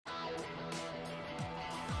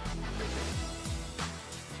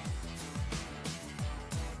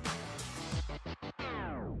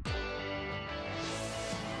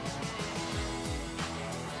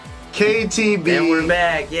KTB. And we're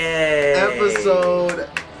back, yay! Episode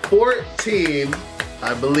 14,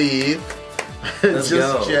 I believe. Let's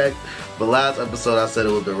Just go. check. But last episode I said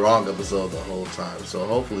it was the wrong episode the whole time. So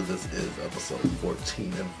hopefully this is episode 14.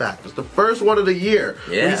 In fact, it's the first one of the year.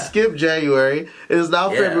 Yeah. We skipped January. It is now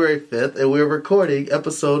February 5th and we're recording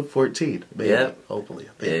episode 14. Maybe. Yep. Hopefully.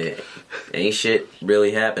 I think. Ain't shit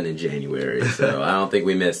really happened in January, so I don't think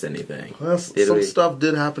we missed anything. Well, some stuff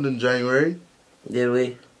did happen in January. Did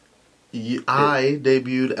we? I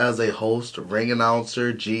debuted as a host, ring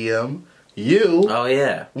announcer, GM. You Oh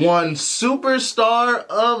yeah. won Superstar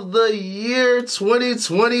of the Year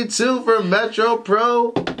 2022 for Metro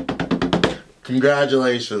Pro.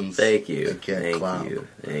 Congratulations. Thank you. I can't Thank clap. you.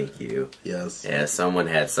 Thank you. Yes. Yeah, someone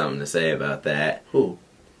had something to say about that. Who?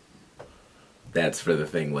 That's for the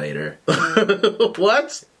thing later.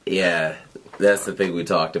 What? Yeah, that's the thing we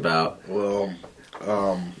talked about. Well,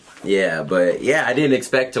 Yeah, but yeah, I didn't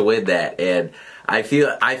expect to win that, and I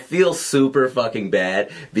feel super fucking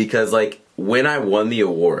bad because like when I won the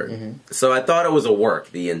award, so I thought it was a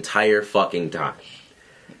work the entire fucking time.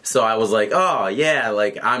 So I was like, oh yeah,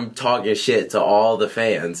 like I'm talking shit to all the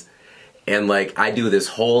fans, and like I do this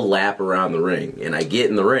whole lap around the ring, and I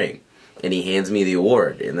get in the ring, and he hands me the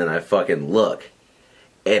award, and then I fucking look,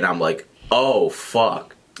 and I'm like, oh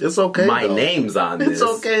fuck, it's okay. my though. name's on this. It's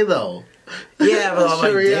okay though. Yeah, but I'm What's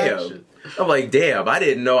your like, reaction? damn. I'm like, damn, I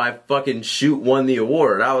didn't know I fucking won the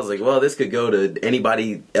award. I was like, well, this could go to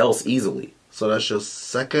anybody else easily. So that's your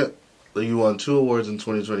second. You won 2 awards in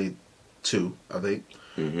 2022, I think.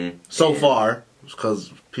 So far,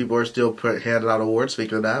 because people are still handing out awards.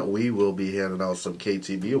 Speaking of that, we will be handing out some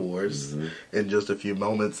KTB awards in just a few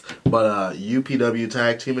moments. But UPW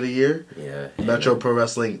Tag Team of the Year, Yeah. Metro Pro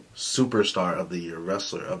Wrestling Superstar of the Year,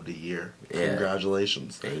 Wrestler of the Year. Yeah.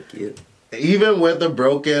 Congratulations. Thank you. Even with a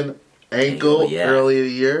broken ankle Yeah. early in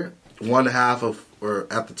the year, one half of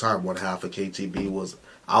KTB was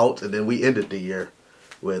out, and then we ended the year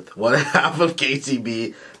with one half of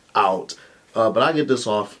KTB out. But I get this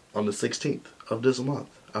off on the 16th of this month.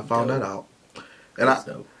 I found that out, and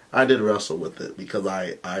I did wrestle with it because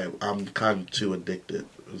I'm kind of too addicted.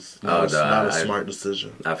 It's not a smart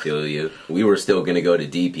decision. I feel you. We were still gonna go to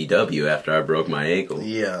DPW after I broke my ankle.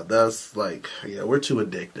 Yeah, that's like we're too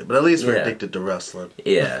addicted, but at least we're addicted to wrestling.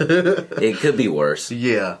 Yeah, it could be worse.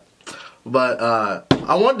 Yeah. But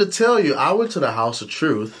I wanted to tell you, I went to the House of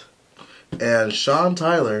Truth, and Sean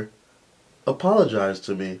Tyler apologized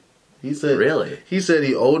to me. He said, Really? He said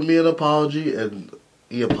he owed me an apology, and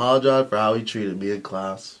he apologized for how he treated me in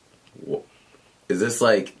class. Is this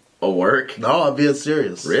like a work? No, I'm being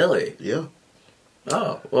serious. Really? Yeah.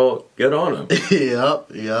 Oh, well, good on him.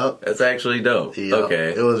 Yep. That's actually dope. Yep.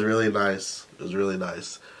 Okay. It was really nice. It was really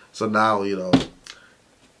nice. So now,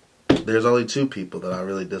 there's only 2 people that I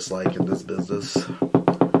really dislike in this business. And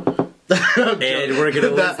we're gonna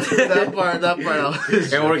list that part.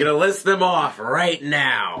 and we're gonna list them off right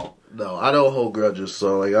now. No, I don't hold grudges.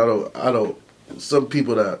 So like, I don't. Some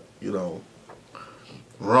people that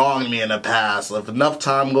wronged me in the past. If enough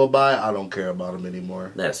time go by, I don't care about them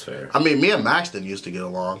anymore. That's fair. I mean, me and Maxton used to get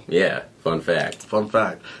along. Yeah. Fun fact. Fun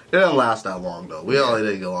fact. It didn't last that long though. We only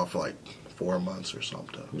didn't get along for like 4 months or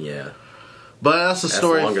something. Yeah. But that's a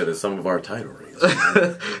story. That's longer than some of our title reigns.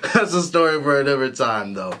 That's a story for a different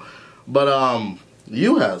time though. But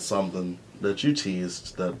you had something that you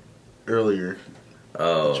teased that earlier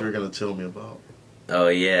that you were gonna tell me about. Oh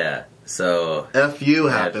yeah. So FU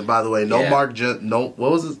happened, by the way. No Mark. What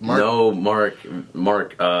was it? Mark? No Mark.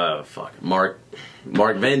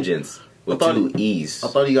 Mark Vengeance with 2 E's. I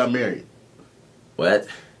thought he got married. What?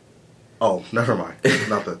 Oh, never mind.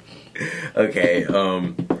 Nothing. Okay.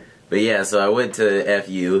 But yeah. So I went to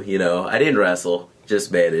FU. I didn't wrestle,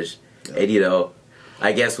 just managed, and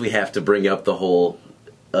I guess we have to bring up the whole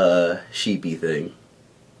sheepy thing.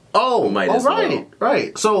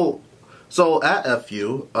 Right. So at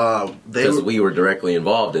FU, because we were directly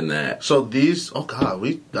involved in that. So these,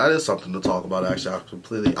 that is something to talk about. Actually,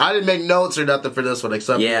 I didn't make notes or nothing for this one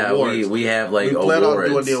except the awards. we have like we plan awards,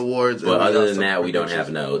 on doing the awards, but other than that, we don't have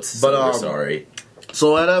notes. But so we're sorry.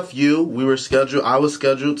 So at FU, I was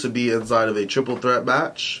scheduled to be inside of a triple threat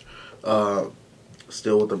match,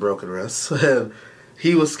 still with the broken wrist, and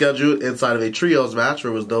he was scheduled inside of a trios match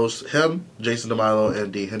where it was him, Jason DeMilo,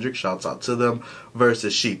 and D. Hendricks, shouts out to them,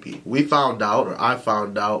 versus Sheepy. I found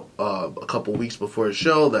out a couple weeks before the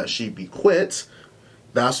show that Sheepy quit.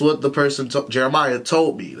 That's what the person, Jeremiah,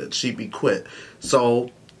 told me, that Sheepy quit. So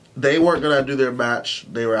they weren't going to do their match.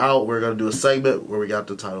 They were out. We were going to do a segment where we got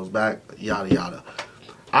the titles back, yada, yada.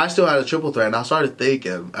 I still had a triple threat, and I started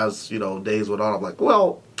thinking, as, days went on, I'm like,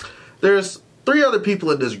 well, there's 3 other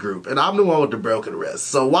people in this group, and I'm the one with the broken wrist.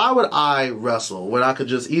 So why would I wrestle when I could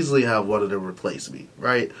just easily have one of them replace me,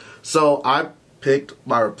 right? So I picked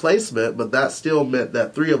my replacement, but that still meant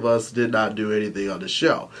that 3 of us did not do anything on the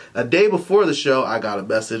show. A day before the show, I got a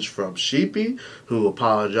message from Sheepy, who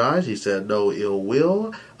apologized. He said no ill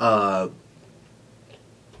will.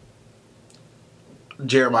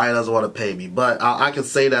 Jeremiah doesn't want to pay me, but I can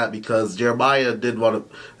say that because Jeremiah did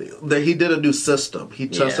want to. He did a new system. He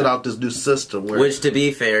tested out this new system, which, to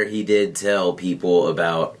be fair, he did tell people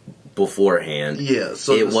about beforehand. Yeah,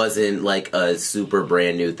 so it wasn't like a super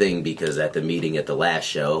brand new thing because at the meeting at the last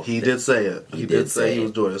show, he did say it. He did say he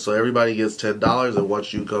was doing it. So everybody gets $10, and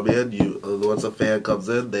once you come in, once a fan comes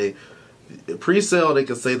in, they pre-sale. They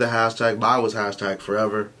can say the hashtag. Mine was hashtag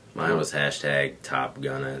forever. Mine was hashtag Top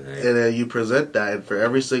Gun, I think. And then you present that, and for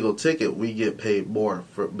every single ticket, we get paid more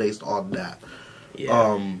based on that.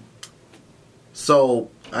 Yeah. So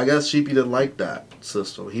I guess Sheepy didn't like that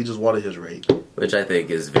system. He just wanted his rate, which I think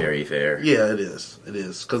is very fair. Yeah, it is. It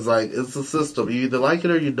is because it's a system. You either like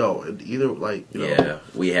it or you don't. And either Yeah,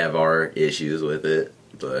 we have our issues with it,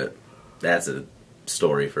 but that's a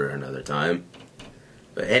story for another time.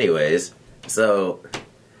 But anyways, so.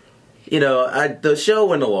 The show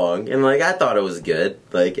went along, and, I thought it was good.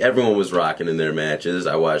 Everyone was rocking in their matches.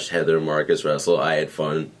 I watched Heather and Marcus wrestle. I had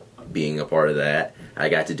fun being a part of that. I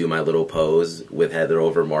got to do my little pose with Heather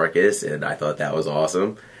over Marcus, and I thought that was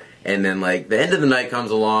awesome. And then, the end of the night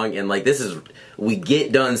comes along, and, we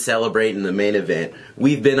get done celebrating the main event.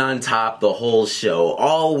 We've been on top the whole show.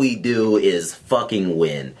 All we do is fucking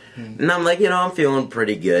win. And I'm I'm feeling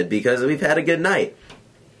pretty good because we've had a good night.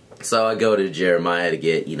 So I go to Jeremiah to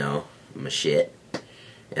get, my shit.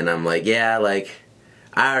 And I'm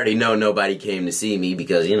I already know nobody came to see me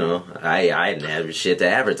because, I didn't have shit to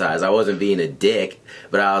advertise. I wasn't being a dick,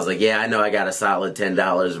 but I was I know I got a solid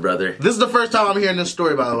 $10, brother. This is the first time I'm hearing this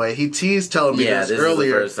story, by the way. He teased telling me this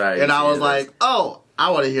earlier, is the first time and I was oh,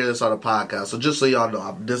 I want to hear this on a podcast. So just so y'all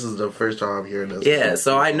know, this is the first time I'm hearing this. Yeah,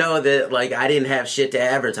 so I know that, I didn't have shit to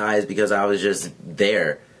advertise because I was just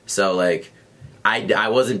there. So, I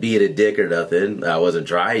wasn't being a dick or nothing. I wasn't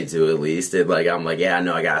trying to, at least. And, I'm yeah, I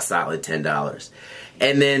know I got a solid $10.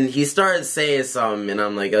 And then he started saying something, and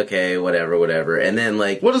I'm okay, whatever. And then,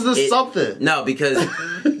 what is this something? No, because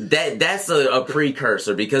that's a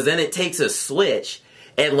precursor, because then it takes a switch,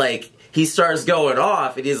 and, he starts going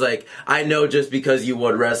off, and he's I know just because you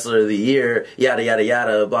won Wrestler of the Year, yada, yada,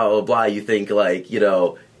 yada, blah, blah, blah, you think,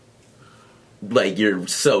 you're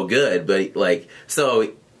so good, but,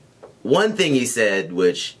 so... One thing he said,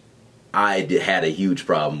 which I had a huge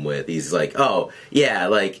problem with, he's oh, yeah,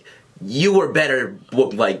 you were better,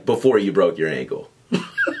 before you broke your ankle.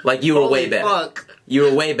 You were way better. Fuck. You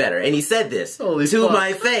were way better. And he said this Holy to fuck.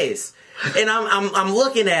 my face. And I'm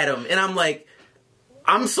looking at him, and I'm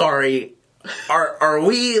I'm sorry, are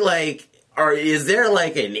we, is there,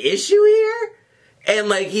 an issue here?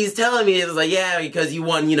 And, he's telling me, it's yeah, because you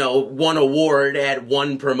won, one award at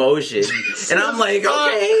one promotion. And I'm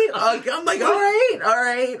okay. I'm all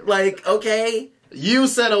right. Okay. You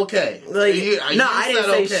said okay. No, I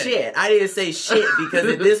didn't say shit. I didn't say shit because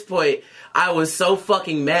at this point, I was so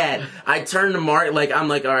fucking mad. I turned to Mark,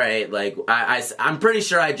 I'm all right. I'm pretty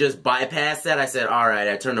sure I just bypassed that. I said, all right.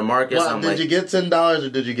 I turned to Marcus. Well, did you get $10 or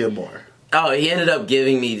did you get more? Oh, he ended up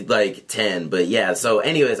giving me 10, but yeah, so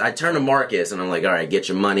anyways, I turn to Marcus and I'm all right, get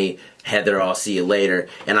your money, Heather, I'll see you later,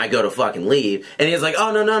 and I go to fucking leave, and he's oh,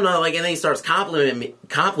 no, and then he starts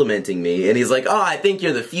complimenting me, and he's oh, I think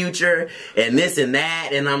you're the future, and this and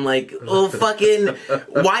that, and I'm oh, fucking,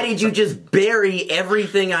 why did you just bury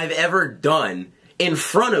everything I've ever done in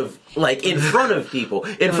front of people,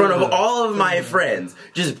 in front of all of my friends,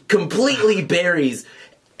 just completely buries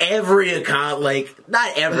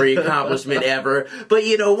not every accomplishment ever, but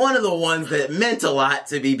one of the ones that meant a lot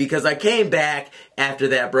to me because I came back after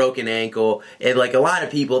that broken ankle and a lot of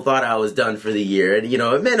people thought I was done for the year and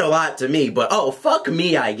it meant a lot to me, but oh, fuck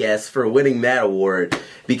me, I guess, for winning that award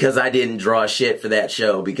because I didn't draw shit for that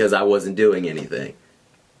show because I wasn't doing anything.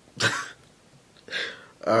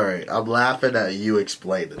 Alright, I'm laughing at you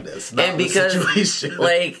explaining this, not and because, the situation.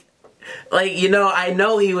 I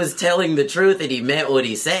know he was telling the truth and he meant what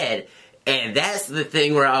he said, and that's the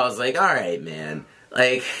thing where I was alright, man.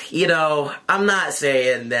 I'm not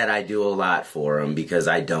saying that I do a lot for him because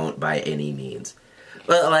I don't by any means.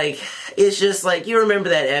 But, it's just you remember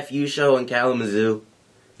that FU show in Kalamazoo?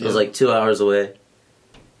 It was 2 hours away.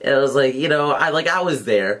 It was I was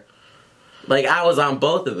there. I was on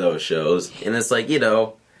both of those shows, and it's I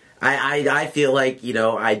feel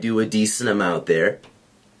I do a decent amount there.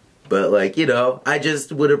 But, I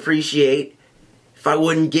just would appreciate if I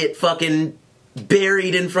wouldn't get fucking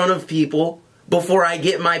buried in front of people before I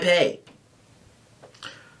get my pay.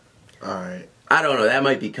 Alright. I don't know. That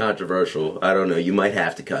might be controversial. I don't know. You might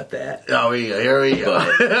have to cut that. Oh, yeah, here we go.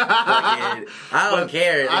 But, fucking, I don't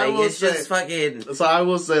care. Like, it's just fucking... So I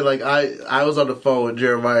will say, like, I was on the phone with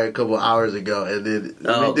Jeremiah a couple hours ago, and then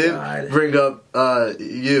we did bring up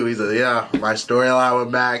you. He said, yeah, my storyline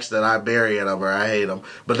with Max, that I bury him or I hate him.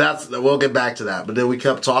 But we'll get back to that. But then we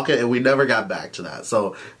kept talking, and we never got back to that.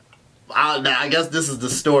 So I guess this is the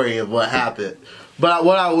story of what happened. But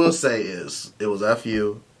what I will say is, it was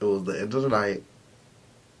FU. It was the end of the night.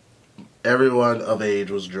 Everyone of age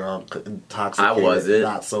was drunk, intoxicated, I wasn't.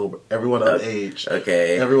 not sober. Everyone of age.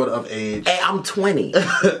 Okay. Everyone of age. Hey, I'm 20.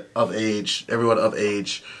 Of age. Everyone of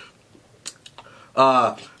age.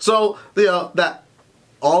 So, you know, that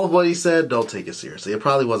all of what he said, don't take it seriously. It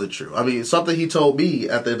probably wasn't true. I mean, something he told me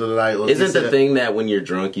at the end of the night was... Isn't the thing that when you're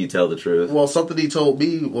drunk, you tell the truth? Well, something he told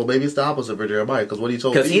me, well, maybe it's the opposite for Jeremiah, because what he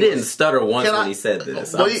told me... Because he didn't stutter once when he said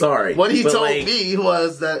this. I'm sorry. What he told me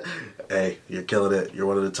was that, hey, you're killing it. You're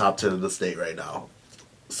one of the top 10 in the state right now.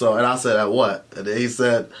 So, and I said, at what? And then he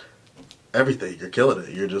said, everything. You're killing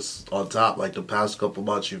it. You're just on top. Like, the past couple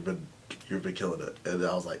months, you've been killing it. And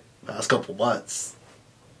I was like, past couple months?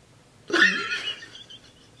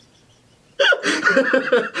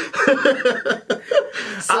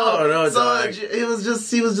 I don't know, so he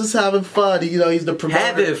was just having fun. You know, he's the promoter.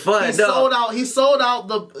 Having fun. He sold out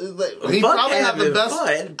the. He probably had the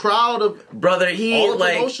best crowd of. Brother, he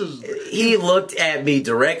looked at me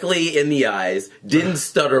directly in the eyes, didn't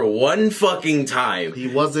stutter one fucking time. He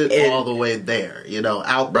wasn't all the way there. You know,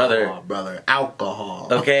 alcohol, brother, alcohol.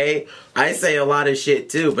 Okay, I say a lot of shit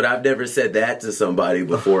too, but I've never said that to somebody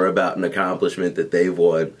before about an accomplishment that they've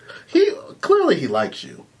won. Clearly he likes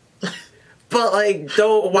you. But, like,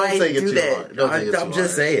 why do that? I'm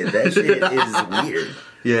just saying, that shit is weird.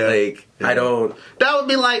 Yeah. Like, yeah. I don't... That would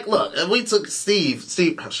be like, look, if we took Steve,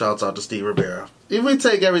 shouts out to Steve Rivera. If we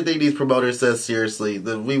take everything these promoters says seriously,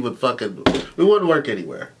 then we wouldn't work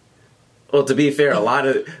anywhere. Well, to be fair,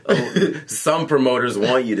 some promoters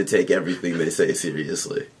want you to take everything they say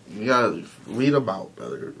seriously. You gotta weed them out,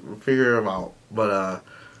 brother. Figure them out. But,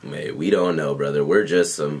 man, we don't know, brother. We're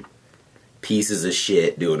just some pieces of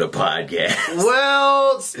shit doing a podcast.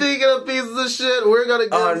 Well, speaking of pieces of shit, we're gonna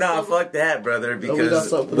go. Oh no, fuck that, brother,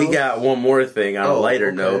 because we got one more thing on a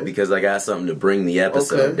lighter note, because I got something to bring the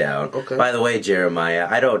episode down. Okay. By the way, Jeremiah,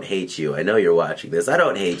 I don't hate you. I know you're watching this. I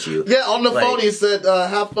don't hate you. Yeah, on the phone he said,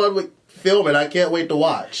 have fun with filming. I can't wait to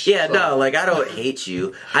watch. Yeah, so. No, like, I don't hate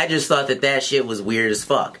you. I just thought that shit was weird as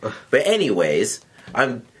fuck. But anyways,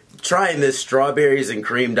 I'm trying this strawberries and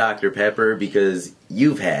cream Dr. Pepper because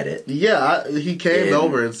you've had it. Yeah, he came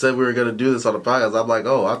over and said we were going to do this on the podcast. I'm like,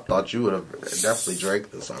 oh, I thought you would have definitely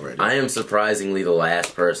drank this already. I am surprisingly the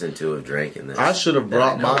last person to have drinking this. I should have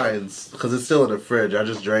brought mine because it's still in the fridge. I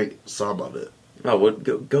just drank some of it. Oh, well,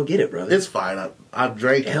 go get it, brother. It's fine. I've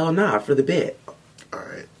drank it. Hell nah, for the bit. All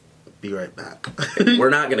right. Be right back.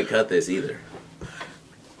 We're not going to cut this either.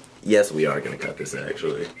 Yes, we are going to cut this,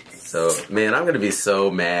 actually. So, man, I'm going to be so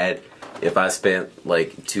mad if I spent,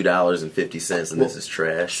 like, $2.50 and this is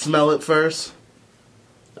trash. Smell it first.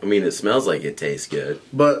 I mean, it smells like it tastes good.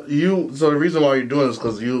 But so the reason why you're doing this is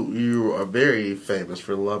because you are very famous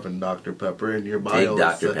for loving Dr. Pepper. In your bio, big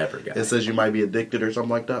Dr. Pepper guy. It says you might be addicted or something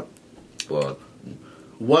like that. Well,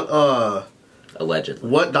 allegedly.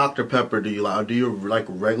 What Dr. Pepper do you like? Do you like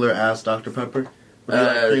regular ass Dr. Pepper? Do you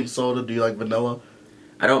like cream soda? Do you like vanilla?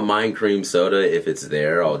 I don't mind cream soda. If it's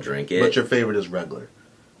there, I'll drink it. But your favorite is regular?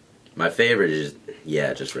 My favorite is,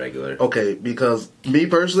 just regular. Okay, because me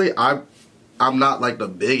personally, I'm not like the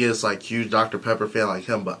biggest, like, huge Dr. Pepper fan like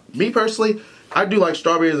him, but me personally, I do like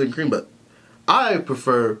strawberries and cream, but I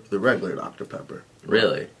prefer the regular Dr. Pepper.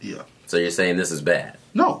 Really? Yeah. So you're saying this is bad?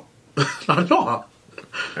 No. Not at all.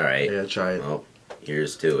 Alright. Yeah, try it. Well,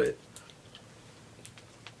 here's to it.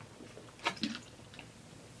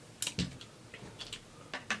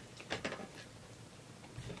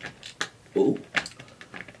 Ooh.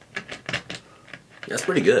 That's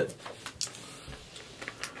pretty good.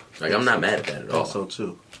 Like, I'm not mad at that at all. Also,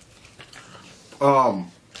 too.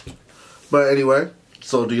 But anyway,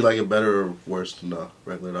 so do you like it better or worse than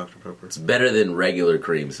regular Dr. Pepper? It's better than regular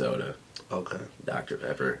cream soda. Okay. Dr.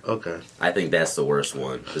 Pepper. Okay. I think that's the worst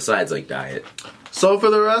one, besides, like, diet. So for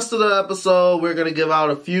the rest of the episode, we're going to give out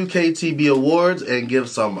a few KTB awards and give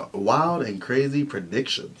some wild and crazy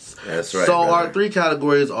predictions. That's right, So brother. our three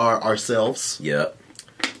categories are ourselves, Yep,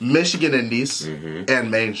 Michigan Indies, and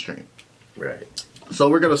mainstream. Right. So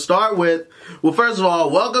we're going to start with, well, first of all,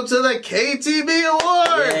 welcome to the KTB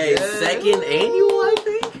Awards! Yay, second annual, I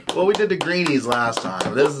think? Well, we did the greenies last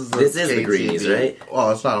time. This is the greenies, right?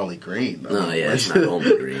 Oh, it's not only green. No, yeah, it's not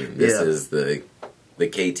only green. This is the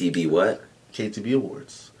KTB what? KTB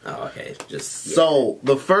Awards. Oh, okay. Just So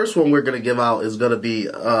the first one we're gonna give out is gonna be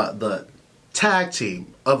the tag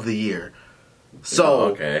team of the year. So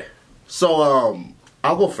okay. So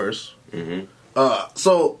I'll go first. Mm-hmm.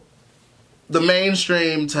 So the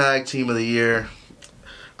mainstream tag team of the year,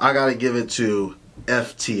 I gotta give it to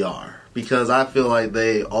FTR. Because I feel like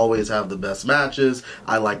they always have the best matches.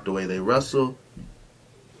 I like the way they wrestle.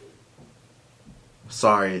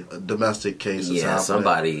 Sorry, a domestic case is happening.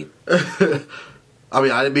 Somebody. I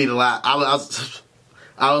mean, I didn't mean to laugh.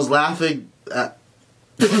 I was laughing at...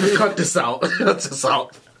 Cut this out. Cut this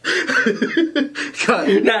out. Cut.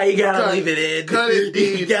 Nah, you gotta leave it in. Cut it,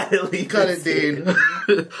 Dean. You gotta leave Cut it, Dean.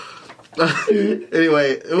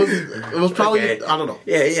 Anyway, it was probably okay. I don't know.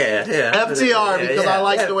 Yeah. FTR because I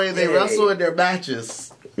like the way they wrestle in their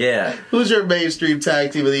matches. Yeah. Who's your mainstream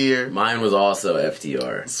tag team of the year? Mine was also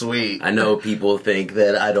FTR. Sweet. I know people think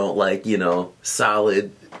that I don't like,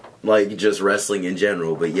 solid, like just wrestling in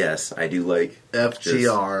general, but yes, I do like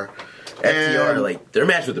FTR. FTR, like their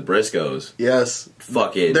match with the Briscoes. Yes.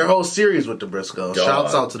 Fucking. Their whole series with the Briscoes. Dog.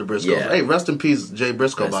 Shouts out to the Briscoes. Yeah. Hey, rest in peace, Jay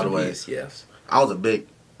Briscoe, by the way. Peace, yes. I was a big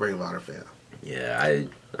Ring of Honor fan. Yeah,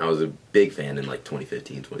 I was a big fan in like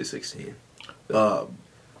 2015, 2016.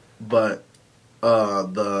 But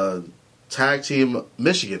the tag team,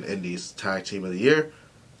 Michigan Indies tag team of the year,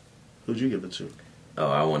 who'd you give it to? Oh,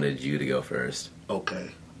 I wanted you to go first.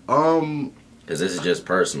 Okay. Because this is just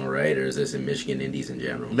personal, right? Or is this in Michigan Indies in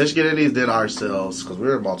general? Michigan Indies did ourselves, because we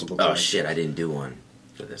were multiple times. Oh, shit, I didn't do one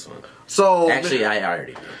for this one. So actually, I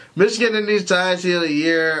already did. Michigan Indies tag team of the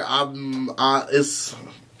year, I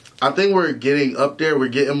think we're getting up there. We're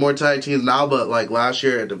getting more tag teams now, but like last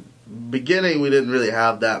year at the beginning, we didn't really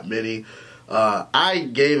have that many. I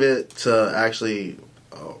gave it to actually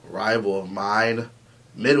a rival of mine,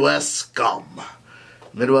 Midwest Scum.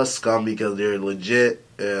 Midwest Scum because they're legit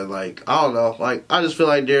and like I don't know, like I just feel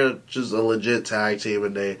like they're just a legit tag team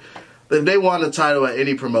and if they won the title at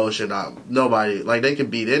any promotion, nobody like they can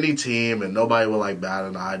beat any team and nobody will like bat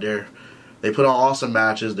an eye. They put on awesome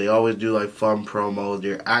matches. They always do like fun promos.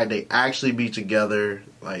 They actually be together.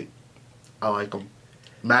 Like I like them.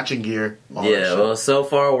 Matching gear. Yeah, well, so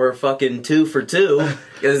far we're fucking 2 for 2.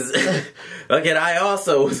 Because, fucking, I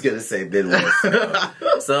also was going to say Midwest.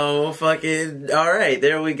 So, fucking, alright,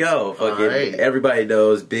 there we go. Fucking, right. Everybody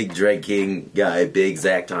knows Big Drag King guy, Big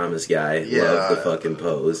Zach Thomas guy. Yeah. Love the fucking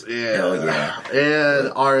pose. Yeah. Hell yeah.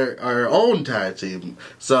 And our own tag team.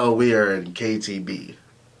 So, we are in KTB.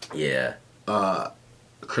 Yeah.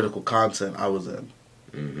 Critical Content I was in.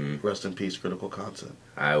 Mm-hmm. Rest in peace, Critical Content.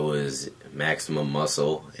 I was Maximum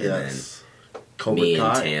Muscle, and then Cobra me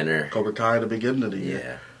Kai. and Tanner. Cobra Kai at the beginning of the year.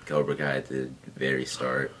 Yeah, Cobra Kai at the very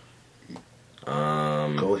start.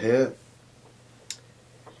 Go ahead.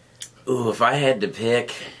 Ooh, if I had to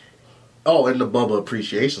pick... Oh, and the Bubba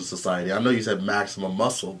Appreciation Society. I know you said Maximum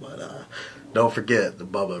Muscle, but don't forget the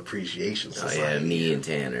Bubba Appreciation Society. Oh yeah, me and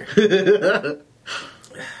Tanner.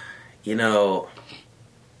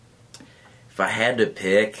 If I had to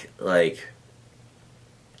pick, like,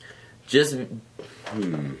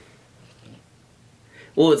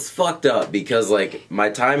 well, it's fucked up because, like, my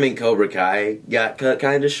time in Cobra Kai got cut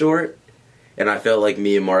kind of short, and I felt like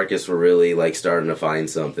me and Marcus were really, like, starting to find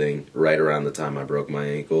something right around the time I broke my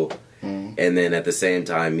ankle. Mm. And then at the same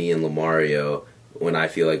time, me and Lamario, when I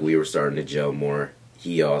feel like we were starting to gel more,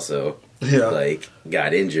 he also, like,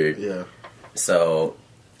 got injured. Yeah. So,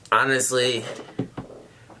 honestly...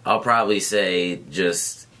 I'll probably say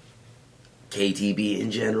just KTB in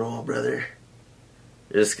general, brother.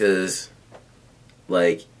 Just because,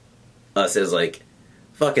 like, us as, like,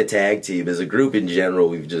 fuck a tag team. As a group in general,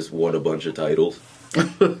 we've just won a bunch of titles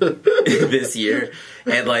this year.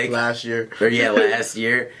 And, like... last year. Last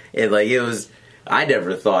year. And, like, it was... I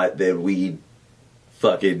never thought that we'd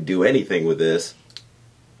fucking do anything with this.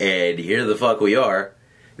 And here the fuck we are.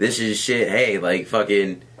 This is shit, hey, like,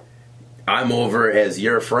 fucking... I'm over as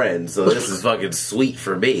your friend, so this is fucking sweet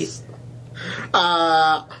for me. So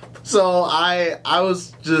I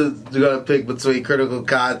was just gonna pick between Critical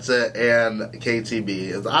Content and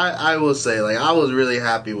KTB. I will say, like, I was really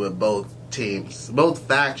happy with both teams, both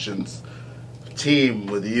factions. Team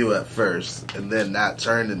with you at first, and then that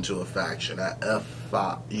turned into a faction at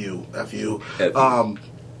FU.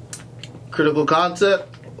 Critical Content.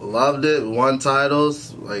 Loved it. Won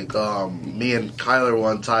titles. Like, me and Kyler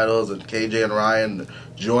won titles, and KJ and Ryan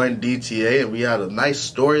joined DTA, and we had a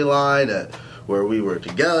nice storyline where we were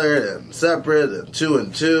together and separate and 2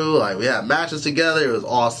 and 2. Like, we had matches together. It was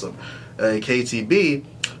awesome. And KTB,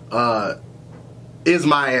 is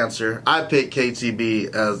my answer. I picked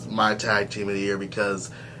KTB as my tag team of the year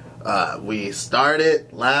because we started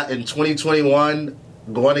in 2021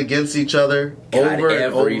 going against each other over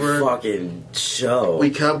and over. Every fucking show. We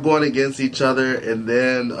kept going against each other, and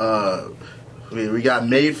then we got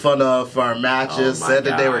made fun of for our matches, said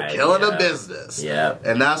that they were killing the business. Yeah.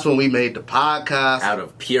 And that's when we made the podcast. Out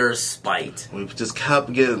of pure spite. We just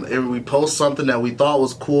kept getting, we post something that we thought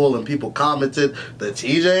was cool, and people commented, the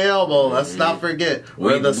TJ elbow, let's not forget.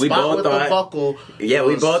 Where the spot with the buckle. Yeah,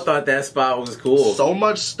 we both thought that spot was cool. So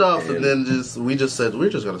much stuff, and then we just said, we're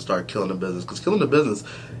just going to start killing the business. Because killing the business,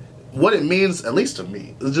 what it means, at least to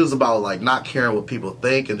me, it's just about like not caring what people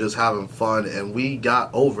think and just having fun. And we got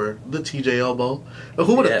over the TJ elbow. And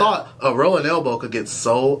who would have thought a rolling elbow could get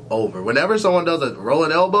so over? Whenever someone does a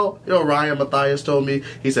rolling elbow, you know, Ryan Matthias told me,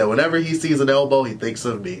 he said whenever he sees an elbow, he thinks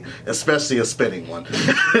of me, especially a spinning one.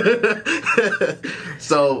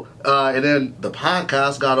 So, and then the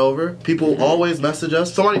podcast got over. People always message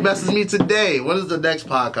us. Somebody messaged me today, when is the next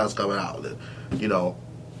podcast coming out? You know,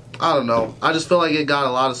 I don't know. I just feel like it got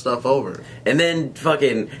a lot of stuff over. And then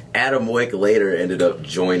fucking Adam Wick later ended up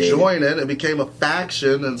joining. It became a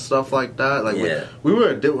faction and stuff like that. Like we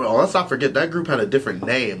were, let's not forget, that group had a different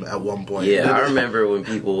name at one point. Yeah, I remember when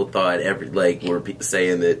people thought were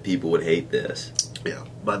saying that people would hate this. Yeah,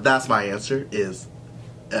 but that's my answer is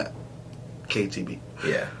KTB.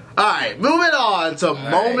 Yeah. Alright, moving on to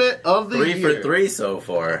moment of the year. 3 for 3 so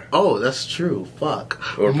far. Oh, that's true.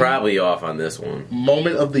 Fuck. We're probably off on this one.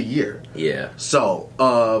 Moment of the year. Yeah. So,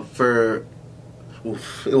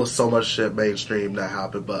 it was so much shit mainstream that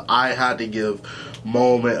happened, but I had to give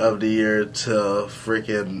moment of the year to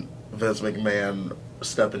freaking Vince McMahon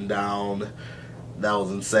stepping down. That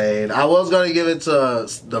was insane. I was going to give it to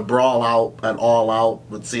the brawl out at All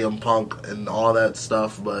Out with CM Punk and all that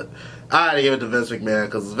stuff, but I had to give it to Vince McMahon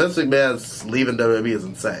because Vince McMahon's leaving WWE is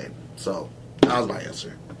insane. So, that was my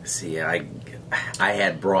answer. See, I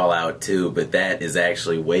had Brawl Out too, but that is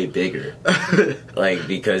actually way bigger. Like,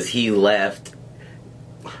 because he left,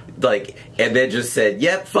 like, and then just said,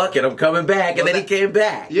 yep, fuck it, I'm coming back, and then he came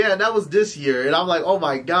back. Yeah, that was this year, and I'm like, oh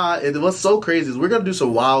my god, and what's so crazy is we're going to do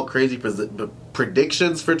some wild, crazy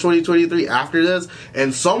predictions for 2023 after this,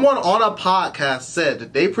 and someone on a podcast said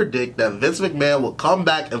that they predict that Vince McMahon will come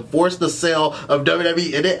back and force the sale of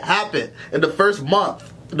WWE, and it happened in the first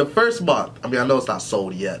month. I mean, I know it's not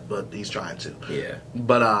sold yet, but he's trying to. Yeah.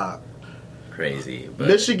 But, crazy. But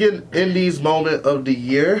Michigan Indies moment of the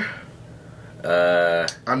year.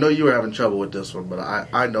 I know you were having trouble with this one, but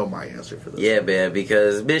I know my answer for this. Yeah, man,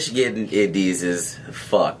 because Michigan Indies is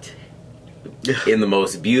fucked. In the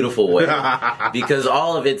most beautiful way. Because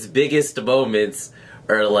all of its biggest moments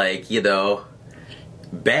are like, you know,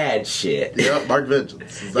 bad shit. Yeah, Mark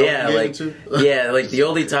Vengeance. Is that what you're yeah, like the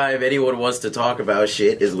only time anyone wants to talk about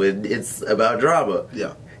shit is when it's about drama.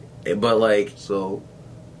 Yeah. But like, so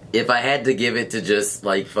if I had to give it to just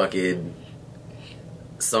like fucking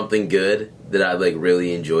something good that I like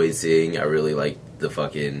really enjoyed seeing, I really liked the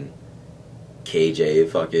fucking KJ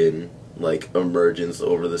fucking like emergence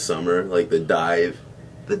over the summer, like the dive.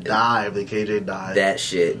 The KJ dive. That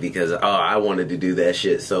shit, because I wanted to do that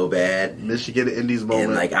shit so bad. Michigan Indies moment.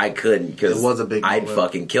 And like I couldn't, because it was a big I'd moment.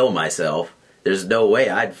 fucking kill myself. There's no way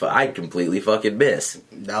I'd completely fucking miss.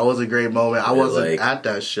 That was a great moment. I wasn't at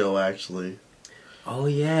that show actually. Oh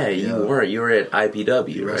yeah, you weren't. You were at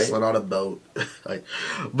IPW, right? Wrestling on a boat.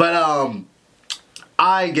 But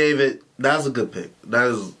I gave it. That's a good pick. That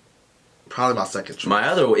is probably my second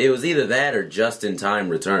choice. It was either that or Just in Time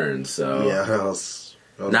Returns. So yeah, that was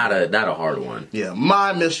not a hard one. Yeah,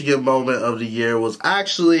 my Michigan moment of the year was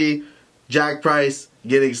actually Jack Price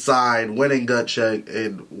getting signed, winning gut check,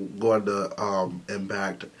 and going to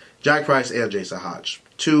Impact. Jack Price and Jason Hodge,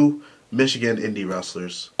 2 Michigan indie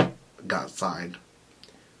wrestlers, got signed.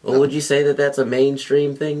 Well, would you say that that's a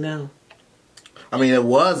mainstream thing now? I mean, it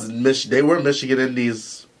was. They were Michigan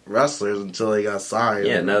Indies wrestlers until they got signed.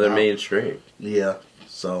 Yeah, now they're mainstream. Yeah,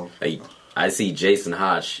 so I see Jason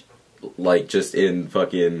Hodge like just in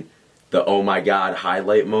fucking the oh my god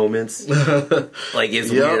highlight moments. Like it's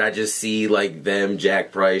weird. I just see like them,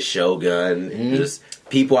 Jack Price, Shogun, just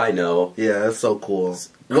people I know. Yeah, it's so cool. It's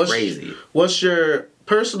crazy. What's your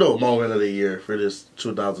personal moment of the year for this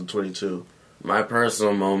 2022? My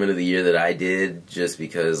personal moment of the year that I did, just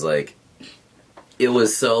because like it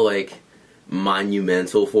was so like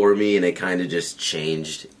monumental for me, and it kind of just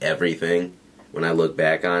changed everything. When I look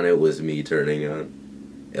back on it, was me turning on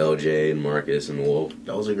LJ and Marcus and Wolf.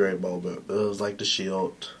 That was a great moment. It was like the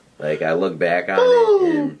Shield. Like I look back on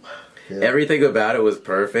it, and everything about it was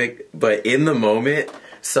perfect. But in the moment,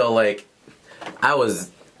 so like I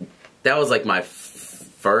was that was like my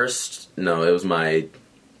first. No, it was my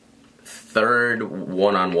third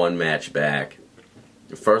one-on-one match back.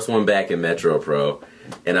 The first one back in Metro Pro,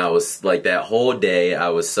 and I was like that whole day. I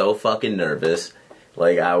was so fucking nervous.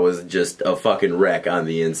 Like, I was just a fucking wreck on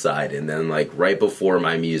the inside. And then, like, right before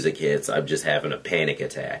my music hits, I'm just having a panic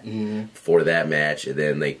attack for that match. And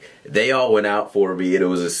then, like, they all went out for me, and it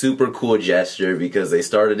was a super cool gesture because they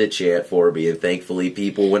started to chant for me, and thankfully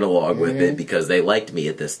people went along with it because they liked me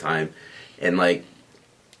at this time. And, like,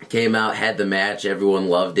 came out, had the match, everyone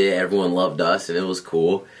loved it, everyone loved us, and it was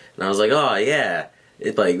cool. And I was like, oh, yeah,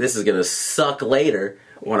 it's like, this is gonna suck later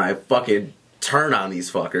when I fucking turn on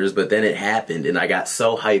these fuckers. But then it happened, and I got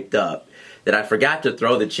so hyped up that I forgot to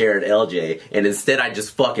throw the chair at LJ, and instead I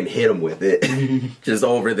just fucking hit him with it. Just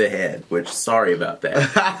over the head, which, sorry about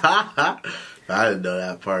that. I didn't know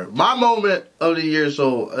that part. My moment of the year,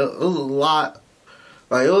 so it was a lot.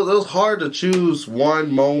 Like, it was hard to choose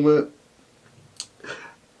one moment.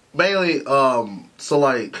 Mainly, so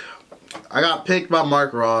like, I got picked by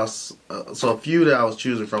Mark Ross. So a few that I was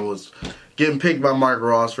choosing from was getting picked by Mark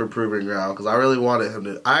Ross for Proving Ground, because I really wanted him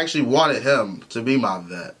to. I actually wanted him to be my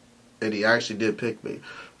vet, and he actually did pick me.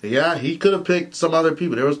 Yeah, he could have picked some other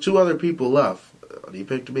people. There was 2 other people left. He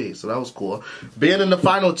picked me, so that was cool. Being in the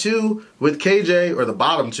final 2 with KJ, or the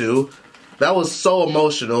bottom 2, that was so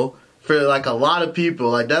emotional for like a lot of people.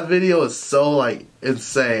 Like, that video is so like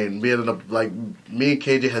insane. Being in the, like, me and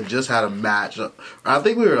KJ had just had a match. I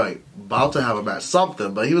think we were like about to have a match,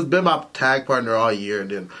 something. But he was been my tag partner all year, and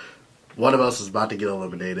then one of us was about to get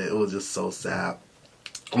eliminated. It was just so sad.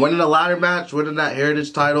 Winning the ladder match, winning that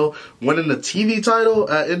Heritage title, winning the TV title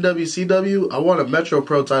at NWCW. I won a Metro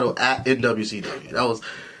Pro title at NWCW. That was,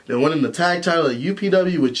 then winning the tag title at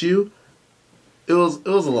UPW with you. It was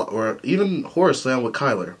a lot. Or even Horror Slam with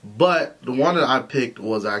Kyler. But the one that I picked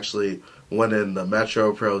was actually winning the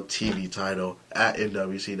Metro Pro TV title at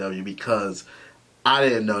NWCW, because I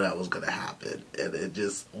didn't know that was gonna happen. And it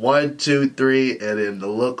just 1, 2, 3, and then the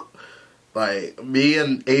look. Like, me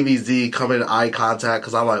and AVZ come in eye contact,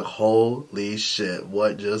 because I'm like, holy shit,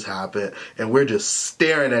 what just happened? And we're just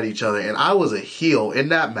staring at each other. And I was a heel in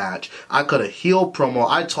that match. I could have heel promo.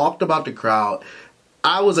 I talked about the crowd.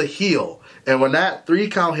 I was a heel. And when that 3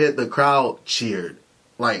 count hit, the crowd cheered.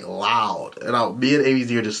 Like, loud. And me and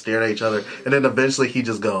AVZ are just staring at each other. And then eventually he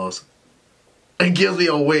just goes and gives me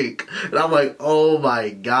a wink. And I'm like, oh my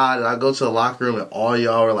God. And I go to the locker room, and all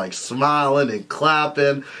y'all were like smiling and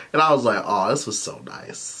clapping. And I was like, oh, this was so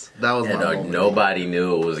nice. That was my moment. Nobody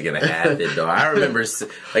knew it was gonna happen, though. I remember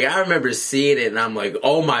seeing it, and I'm like,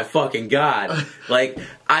 oh my fucking God. Like,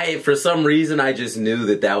 for some reason, I just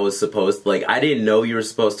knew that was supposed, like, I didn't know you were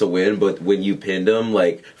supposed to win, but when you pinned him,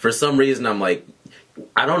 like, for some reason, I'm like,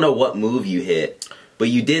 I don't know what move you hit, but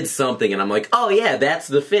you did something, and I'm like, oh yeah, that's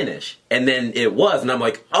the finish. And then it was, and I'm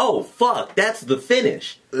like, oh fuck, that's the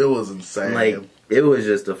finish. It was insane. Like, it was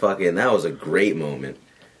just that was a great moment.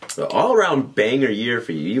 So, all around banger year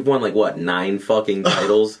for you. You've won like, what, 9 fucking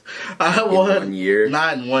titles? I won 1 year?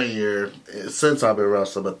 Not in 1 year since I've been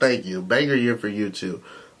wrestling, but thank you. Banger year for you too.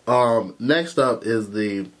 Next up is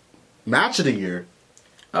the match of the year.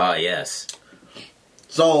 Yes.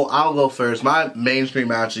 So, I'll go first. My mainstream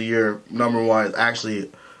match of the year, number 1, is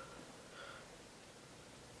actually,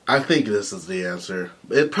 I think this is the answer.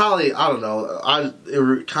 It probably, I don't know, I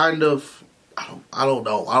don't know. I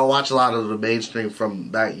don't watch a lot of the mainstream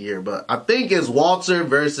from that year, but I think it's Walter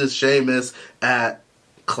versus Sheamus at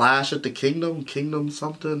Clash at the Kingdom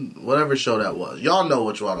something, whatever show that was. Y'all know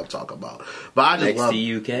which one I'm talking about. But I just love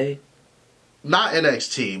NXT UK? Not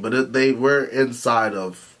NXT, but they were inside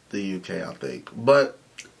of the UK, I think. But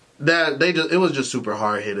it was just super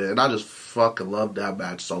hard hitting, and I just fucking loved that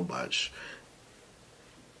match so much.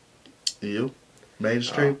 You?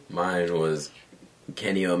 Mainstream? Mine was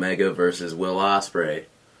Kenny Omega versus Will Ospreay.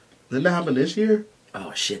 Didn't that happen this year?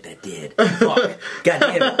 Oh shit, that did. Fuck. God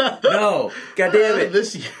damn it. No. God damn it.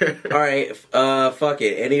 This year. Alright, fuck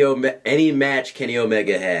it. Any match Kenny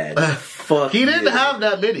Omega had. Fuck. He didn't have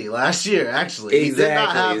that many last year, actually. Exactly. He did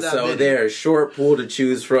not have that many. There's a short pool to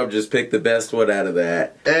choose from. Just pick the best one out of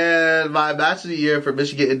that. And my match of the year for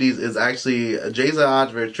Michigan Indies is actually Jason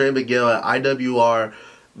Hodge versus Trey McGill at IWR.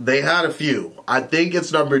 They had a few. I think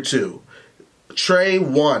it's number 2. Trey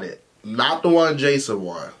won it. Not the one Jason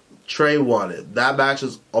won. Trey won it. That match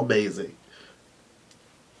is amazing.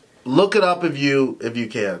 Look it up if you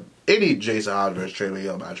can. Any Jason Hodge versus Trey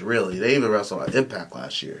McGill match, really. They even wrestled on Impact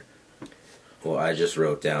last year. Well, I just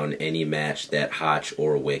wrote down any match that Hotch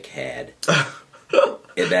or Wick had.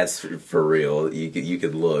 And that's for real. You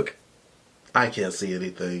could look. I can't see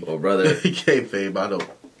anything. Well, brother. Kayfabe,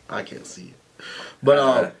 I can't see it.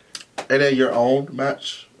 But And then your own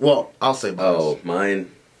match? Well, I'll say mine. Oh,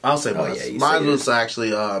 mine. I'll say mine. Yeah, mine was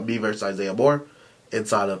actually me versus Isaiah Moore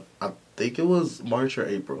inside of, I think it was March or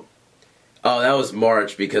April. Oh, that was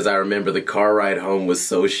March because I remember the car ride home was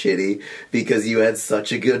so shitty because you had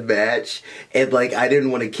such a good match and like I didn't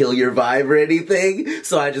want to kill your vibe or anything,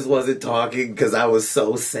 so I just wasn't talking because I was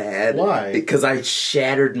so sad. Why? Because I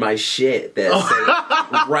shattered my shit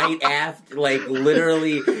that right after, like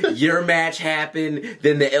literally your match happened,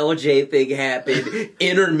 then the LJ thing happened,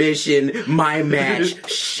 intermission, my match,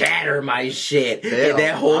 shatter my shit. Damn, and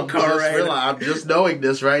that whole car ride. I'm just knowing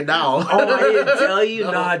this right now. Oh, I didn't tell you?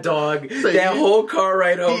 No. Nah, dog. That whole car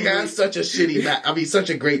ride home. He had such a shitty match. I mean, such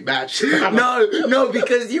a great match. No,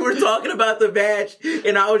 because you were talking about the match,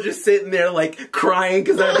 and I was just sitting there, like, crying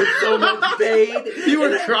because I'm in so much pain. You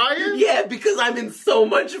were crying? Yeah, because I'm in so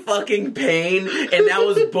much fucking pain, and that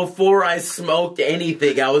was before I smoked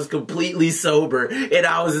anything. I was completely sober, and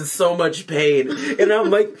I was in so much pain. And I'm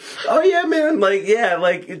like, oh yeah, man, like, yeah,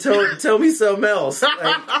 like, tell me something else.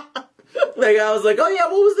 Like I was like, oh yeah,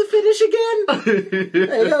 what was the finish again? Like,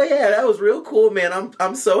 oh yeah, that was real cool, man.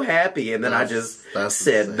 I'm so happy, and then I just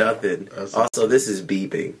said insane. Nothing. Also, this is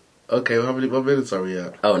beeping. Okay, what minutes are we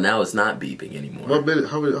at? Oh, now it's not beeping anymore. What minute?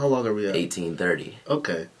 How long are we at? 18:30.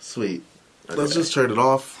 Okay, sweet. Okay. Let's just turn it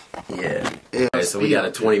off. Yeah. Okay, so we got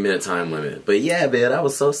a 20-minute time limit. But yeah, man, I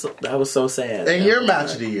was so sad. And your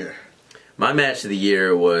match of the year? My match of the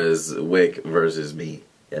year was Wick versus me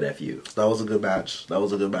at FU. That was a good match.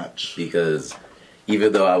 Because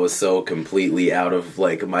even though I was so completely out of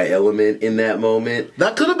like my element in that moment,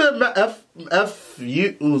 that could have been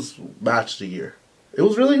FU's match of the year. It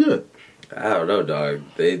was really good. I don't know, dog.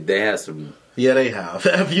 They had some. Yeah, they have.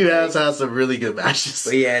 FU has had some really good matches.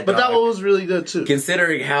 But yeah, but that one was really good too.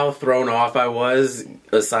 Considering how thrown off I was,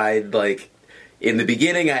 aside like. In the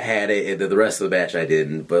beginning I had it, and then the rest of the match I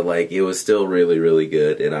didn't, but like it was still really, really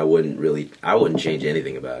good, and I wouldn't change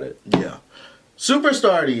anything about it. Yeah.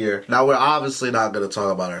 Superstar of the year. Now we're obviously not going to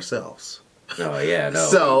talk about ourselves. Oh yeah, no.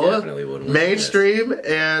 So definitely wouldn't mainstream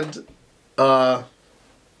and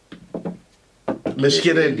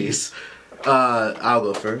Michigan Indies. I'll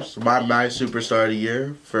go first. My superstar of the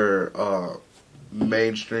year for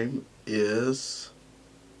mainstream is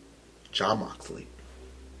Jon Moxley.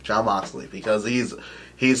 Jon Moxley, because he's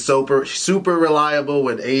super reliable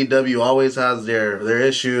when AEW always has their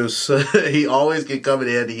issues. He always can come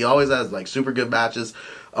in. He always has like super good matches.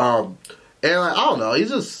 And like, I don't know, he's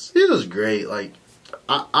just great. Like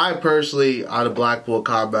I personally, out of Blackpool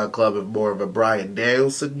Combat Club, am more of a Bryan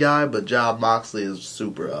Danielson guy, but Jon Moxley is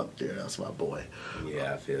super up there. That's my boy.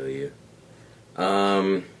 Yeah, I feel you.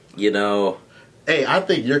 You know, hey, I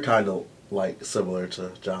think you're kind of like similar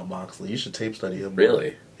to Jon Moxley. You should tape study him.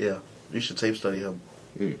 Really? Yeah, you should tape study him.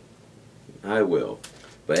 I will.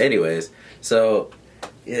 But anyways, so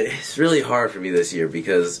it's really hard for me this year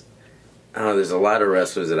because I don't know, there's a lot of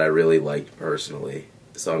wrestlers that I really liked personally.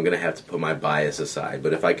 So I'm going to have to put my bias aside.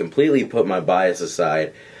 But if I completely put my bias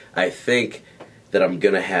aside, I think that I'm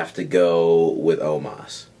going to have to go with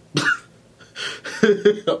Omos.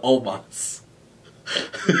 Omos.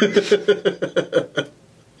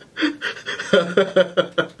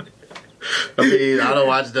 I mean, I don't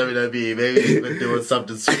watch WWE. Maybe he's been doing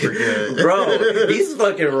something super good. Bro, he's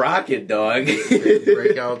fucking rocking, dog.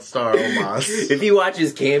 Breakout star Omos. If you watch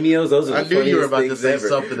his cameos, those are the funniest things ever. I knew you were about to say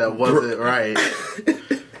something that wasn't right.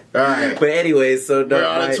 Alright. But anyways, so no, we're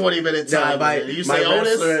on a 20-minute time.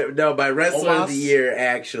 My wrestler of the year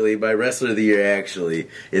actually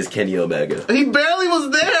is Kenny Omega. He barely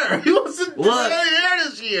was there. He wasn't there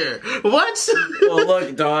this year. What? Well,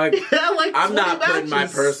 look, dog. Like I'm not putting my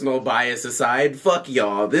personal bias aside. Fuck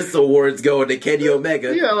y'all. This award's going to Kenny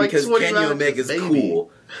Omega because Kenny Omega's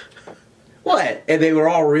cool. What? And they were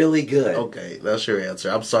all really good. Okay, that's your answer.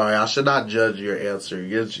 I'm sorry. I should not judge your answer.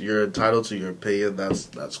 You're entitled to your opinion.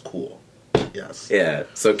 That's cool. Yes. Yeah.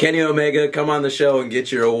 So Kenny Omega, come on the show and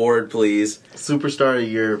get your award, please. Superstar of the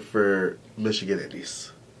year for Michigan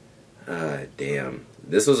Indies. Damn.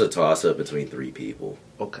 This was a toss-up between 3 people.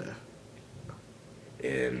 Okay.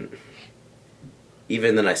 And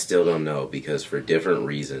even then I still don't know because for different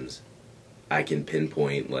reasons I can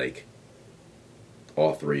pinpoint like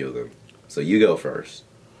all 3 of them. So you go first.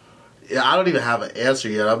 Yeah, I don't even have an answer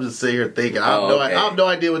yet. I'm just sitting here thinking. I have no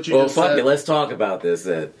idea what you just said. Well, fuck it. Let's talk about this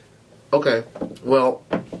then. Okay. Well.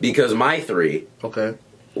 Because my 3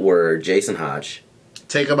 were Jason Hodge.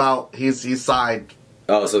 Take him out. He's signed.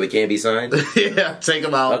 Oh, so they can't be signed? Yeah, take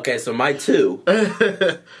him out. Okay, so my 2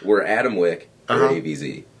 were Adam Wick or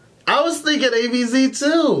AVZ. I was thinking ABZ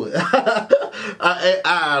too.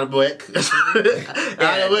 Adam Wick.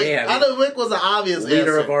 Adam Wick was an obvious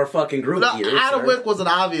leader answer. of our fucking group here. Adam Wick was an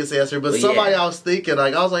obvious answer, but somebody I was thinking,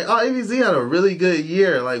 like, I was like, oh, ABZ had a really good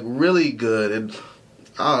year, like really good, and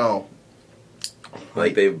I don't know.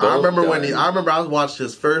 Like they both I remember I watched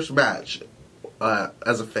his first match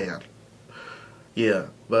as a fan. Yeah,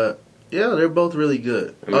 but yeah, they're both really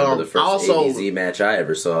good. I remember the first AVZ match I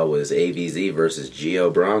ever saw was AVZ versus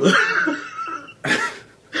Gio Bronco.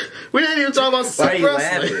 We didn't even talk about Why are you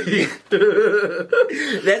laughing?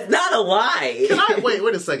 That's not a lie.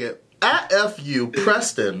 Wait a second. At FU,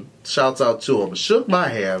 Preston, shouts out to him, shook my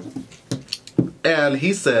hand, and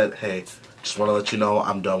he said, hey, just want to let you know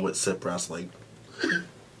I'm done with SIP wrestling.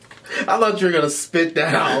 I thought you were going to spit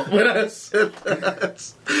that out when I said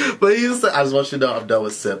that. But he said, I just want you to know I'm done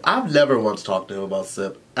with SIP. I've never once talked to him about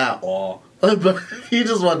SIP at all. But he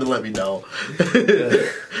just wanted to let me know.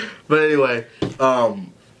 But anyway,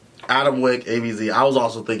 Adam Wick, ABZ. I was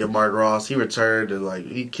also thinking Mark Ross. He returned and like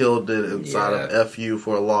he killed it inside of FU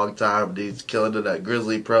for a long time. He's killing it at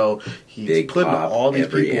Grizzly Pro. He's Big putting all these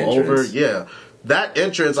people over. Yeah. That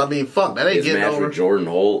entrance, I mean, fuck, that ain't His getting match over. With Jordan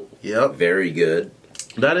Holt. Yep. Very good.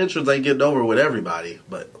 That entrance ain't getting over with everybody,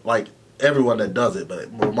 but like everyone that does it.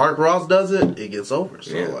 But when Mark Ross does it, it gets over.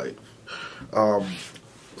 So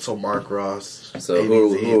so Mark Ross. So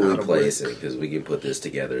ABZ, who are we placing? Because we can put this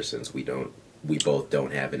together since we both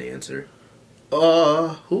don't have an answer.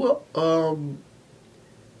 Who? I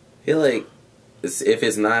feel like if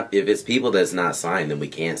it's people that's not signed, then we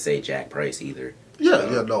can't say Jack Price either.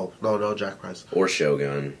 Yeah, no, Jack Price or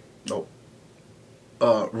Shogun. Nope.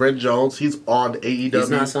 Red Jones, he's on AEW. He's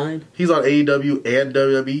not signed? He's on AEW and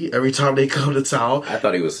WWE every time they come to town. I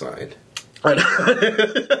thought he was signed.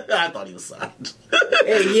 I thought he was signed.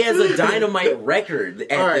 Hey, he has a dynamite record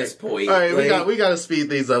at this point. All right, like, we got to speed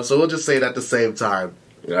things up, so we'll just say it at the same time.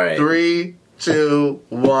 All right. 3, 2,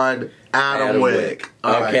 1. Adam Wick.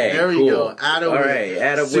 Okay, right, there we go. Adam Wick. All right,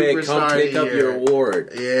 Adam Wick, come pick up your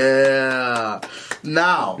award. Yeah.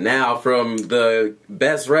 Now from the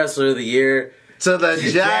best wrestler of the year to the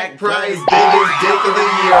Jack Price Biggest Dick of the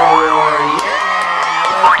Year award.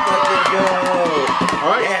 Yeah, let's fucking go. All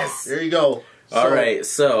right, yes, there you go. All right,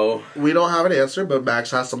 so we don't have an answer, but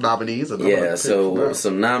Max has some nominees. And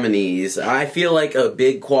some nominees. I feel like a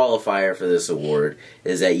big qualifier for this award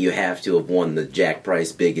is that you have to have won the Jack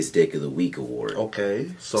Price Biggest Dick of the Week award.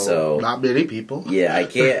 Okay, so not many people. Yeah, I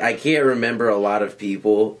can't remember a lot of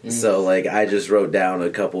people, so like I just wrote down a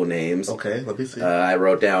couple names. Okay, let me see. I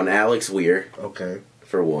wrote down Alex Weir. Okay,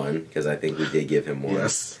 for one, because I think we did give him one.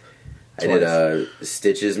 Yes. I did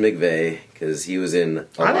Stitches McVeigh because he was in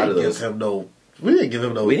a lot of those. We didn't give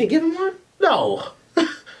him no. We didn't give him one? No.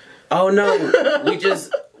 Oh, no. We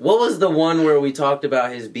just... What was the one where we talked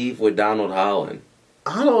about his beef with Donald Holland?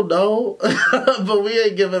 I don't know. But we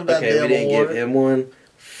ain't give him that damn award. Okay, we didn't give him one?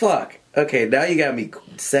 Fuck. Okay, now you got me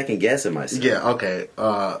second guessing myself. Yeah, okay.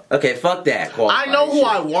 Okay, fuck that qualifier. I know who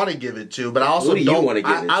I want to give it to, but I also don't want to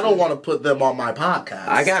give it to. I don't want to put them on my podcast.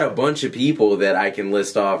 I got a bunch of people that I can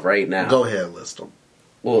list off right now. Go ahead and list them.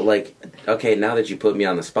 Well, like, okay, now that you put me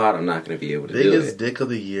on the spot, I'm not going to be able to do it. Biggest dick of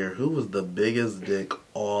the year. Who was the biggest dick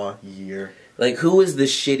all year? Like, who was the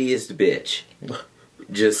shittiest bitch?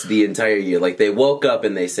 Just the entire year. Like, they woke up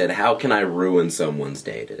and they said, how can I ruin someone's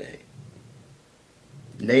day today?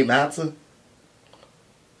 Nate Matson?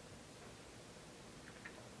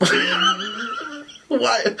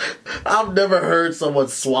 Why? I've never heard someone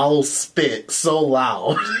swallow spit so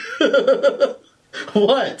loud.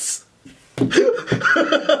 What?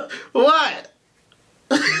 What?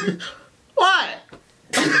 What?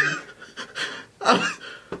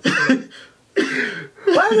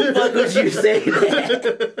 Why the fuck would you say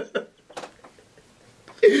that?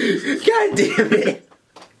 God damn it.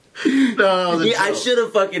 No, that was a joke. I should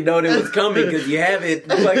have fucking known it was coming because you haven't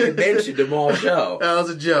fucking mentioned him all show. That was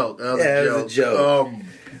a joke. That was a joke.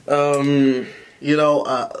 You know,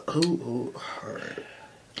 who? All right.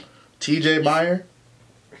 TJ Meyer?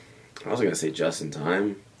 I was gonna say Just in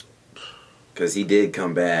Time. Because he did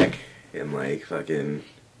come back and, like, fucking...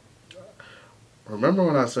 Remember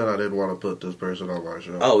when I said I didn't want to put this person on my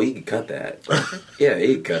show? Oh, he can cut that. Yeah,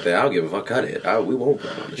 he can cut that. I don't give a fuck. Cut it. We won't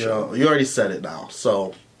put him on the show. You already said it now,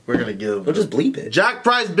 so we're going to give... We'll just bleep it. Jack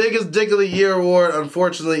Price Biggest Dick of the Year award.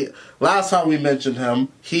 Unfortunately, last time we mentioned him,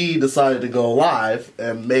 he decided to go live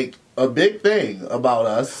and make a big thing about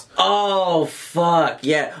us. Oh, fuck.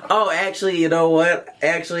 Yeah. Oh, actually, you know what?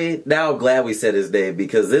 Actually, now I'm glad we said his name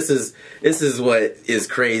because this is what is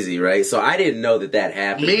crazy, right? So I didn't know that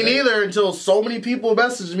happened. Me neither until so many people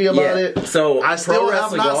messaged me about it. So I still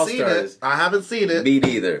have not seen it. I haven't seen it. Me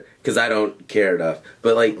neither, because I don't care enough.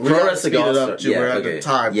 But like Pro Wrestling All Stars, we're at the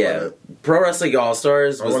time. Yeah, Pro Wrestling All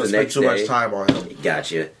Stars was the next day. I want to spend too much time on him.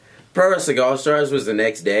 Gotcha. Pro Wrestling All Stars was the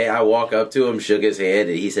next day. I walk up to him, shook his hand,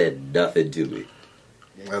 and he said nothing to me.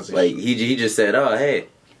 Like he just said, "Oh, hey,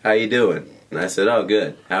 how you doing?" And I said, "Oh,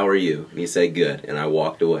 good. How are you?" And he said, "Good." And I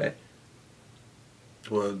walked away.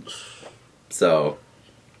 Well, so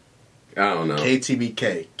I don't know.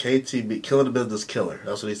 KTBK, Killing the Business Killer.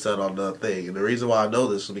 That's what he said on the thing. And the reason why I know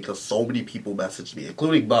this is because so many people messaged me,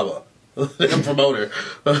 including Bubba. The promoter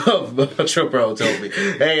of Trip Pro told me,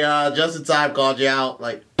 "Hey, Just in Time called you out."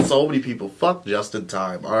 Like so many people, fuck Just in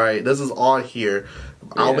Time. All right, this is on here.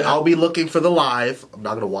 I'll be looking for the live. I'm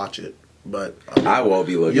not gonna watch it, but I won't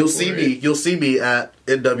be looking. You'll see me at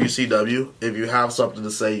NWCW. If you have something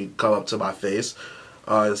to say, you can come up to my face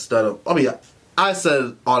instead of. I mean, I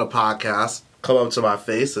said on a podcast. Come up to my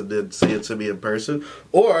face and then say it to me in person,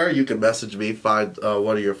 or you can message me. Find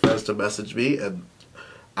one of your friends to message me and.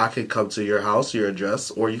 I can come to your house, your address,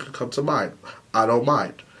 or you can come to mine. I don't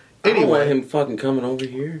mind. Anyway, I don't want him fucking coming over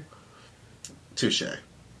here. Touche.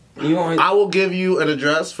 I will give you an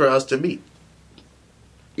address for us to meet.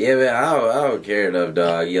 Yeah, man, I don't care enough,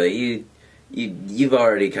 dog. You've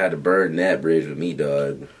already kind of burned that bridge with me,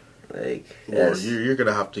 dog. Like, well, you're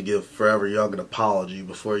gonna have to give Forever Young an apology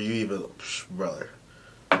before you even, brother.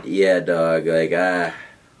 Yeah, dog. Like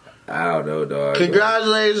I don't know, dog.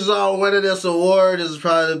 Congratulations on winning this award. This is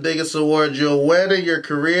probably the biggest award you'll win in your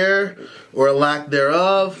career, or lack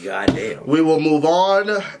thereof. Goddamn. We will move on.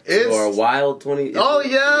 Or a wild 20. Oh,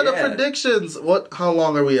 yeah, the predictions. How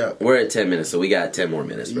long are we at? We're at 10 minutes, so we got 10 more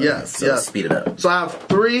minutes, bro. Yes, so speed it up. So I have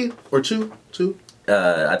 3 or 2?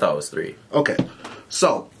 I thought it was 3. Okay.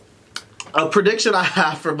 So, a prediction I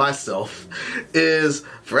have for myself is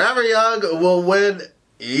Forever Young will win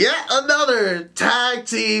yet another tag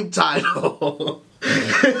team title.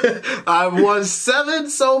 I've won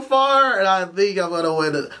 7 so far, and I think I'm going to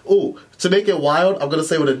win. To make it wild, I'm going to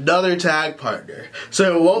say with another tag partner.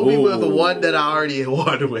 So it won't be with the one that I already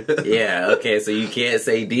won with. Yeah, okay, so you can't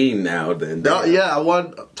say Dean now then. No, yeah, I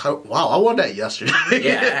won. Wow, I won that yesterday.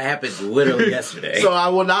 Yeah, it happened literally yesterday. So I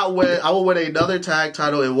will not win. I will win another tag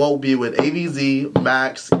title. It won't be with AVZ,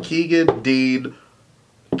 Max, Keegan, Dean,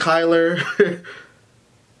 Kyler.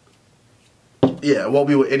 Yeah, it won't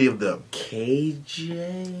be with any of them.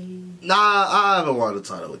 KJ? Nah, I haven't won a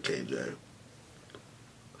title with KJ.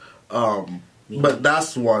 But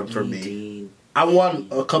that's one for me. I won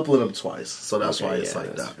a couple of them twice, so that's why it's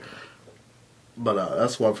like that. Fair. But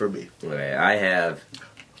that's one for me. Okay, I have...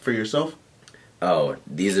 For yourself? Oh,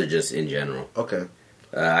 these are just in general. Okay.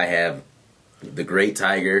 I have The Great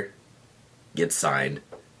Tiger gets signed.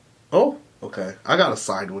 Oh, okay. I got a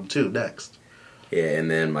signed one too next. Yeah, and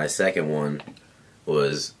then my second one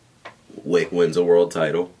was Wick wins a world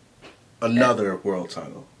title. Another world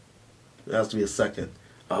title. It has to be a second.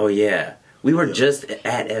 Oh, yeah. We were just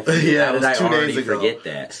at FU. Yeah, how did I 2 days already ago. forget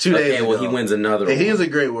that? It's 2 days ago. Well, he wins another one. He is a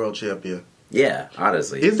great world champion. Yeah,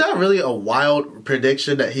 honestly. Is that really a wild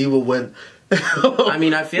prediction that he will win? I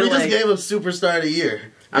mean, I feel we just gave him Superstar of the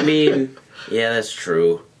Year. I mean, yeah, that's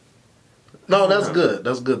true. No, that's good.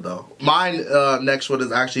 That's good, though. Mine next one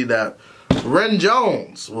is actually that Ren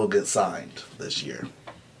Jones will get signed this year.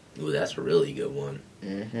 Ooh, that's a really good one.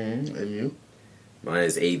 Mm-hmm. And you? Mine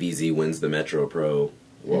is AVZ wins the Metro Pro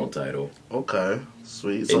world title. Okay,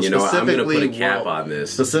 sweet. So and you know what? I'm going to put a cap on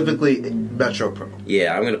this. Specifically Metro Pro.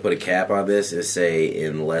 Yeah, I'm going to put a cap on this and say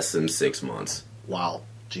in less than 6 months. Wow.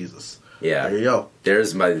 Jesus. Yeah. There you go.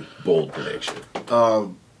 There's my bold prediction.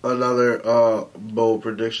 Another bold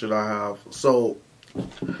prediction I have. So,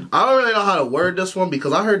 I don't really know how to word this one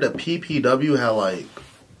because I heard that PPW had like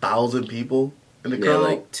 1,000 people in the crowd. Yeah,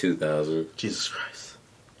 like 2,000. Jesus Christ.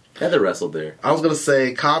 Heather wrestled there. I was going to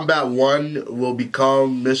say Combat 1 will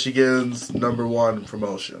become Michigan's #1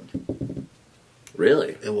 promotion.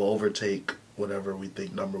 Really? It will overtake whatever we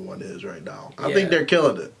think #1 is right now. I think they're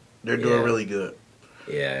killing it. They're doing really good.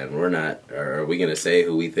 Yeah, and we're not... Are we going to say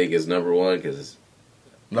who we think is #1? Because...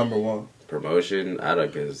 #1. Promotion? I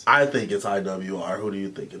don't... Cause, I think it's IWR. Who do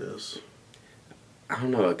you think it is? I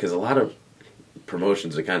don't know, because a lot of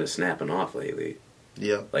promotions are kind of snapping off lately.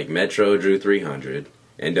 Yeah. Like Metro drew 300.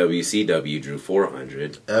 NWCW drew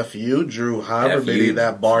 400. FU drew however many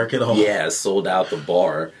that bar could hold. Yeah, sold out the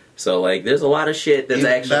bar. So like, there's a lot of shit that's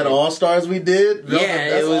actually that All Stars we did.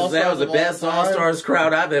 That was the best All Stars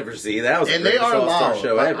crowd I've ever seen. That was the greatest All Star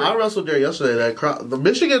show ever. I wrestled there yesterday. That crowd, the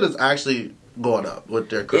Michigan is actually going up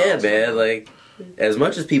with their crowd. Yeah, man. Like, as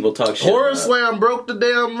much as people talk shit, Horror Slam broke the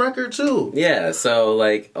damn record too. Yeah, so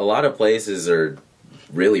like a lot of places are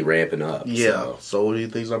really ramping up. Yeah. So what do you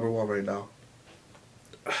think's number one right now?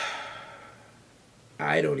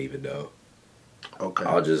 I don't even know. Okay.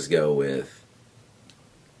 I'll just go with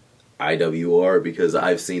IWR because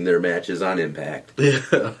I've seen their matches on Impact. Yeah,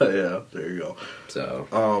 there you go. So,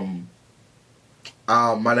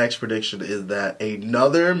 my next prediction is that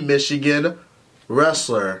another Michigan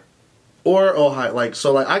wrestler or Ohio,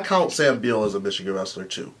 I count Sam Beal as a Michigan wrestler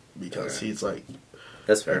too because he's like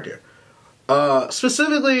that's fair. Right there.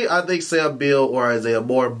 Specifically, I think Sam Beal or Isaiah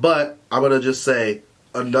Moore, but I'm gonna just say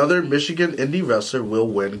another Michigan indie wrestler will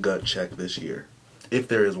win Gut Check this year. If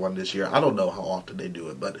there is one this year. I don't know how often they do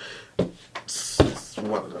it, but it's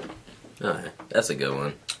one of them. Alright, that's a good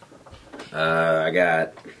one. I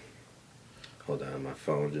got... Hold on, my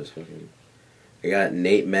phone just fucking... I got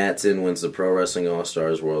Nate Matson wins the Pro Wrestling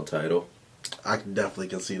All-Stars World title. I definitely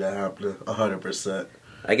can see that happening, 100%.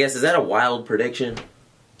 I guess, is that a wild prediction?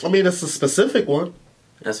 I mean, it's a specific one.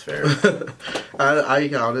 That's fair. I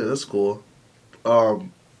count it. That's cool.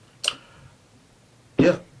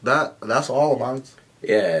 Yeah, that's all of mine.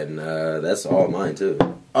 Yeah, and that's all mine too.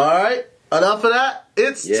 Alright, enough of that.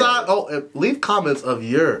 It's time. Oh, leave comments of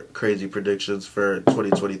your crazy predictions for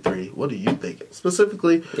 2023. What do you think?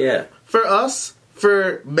 Specifically, for us,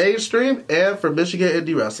 for mainstream, and for Michigan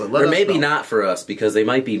indie wrestling. Or maybe not for us, because they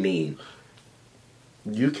might be mean.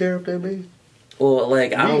 You care if they're mean? Well,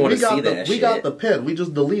 like, I don't want to see that shit. We got the pen. We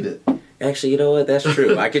just delete it. Actually, you know what? That's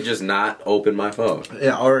true. I could just not open my phone.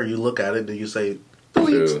 Yeah, or you look at it and you say,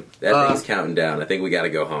 true. That thing's counting down. I think we got to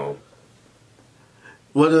go home.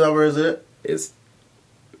 What number is it? It's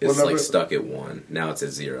like stuck at 1. Now it's at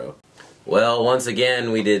 0. Well, once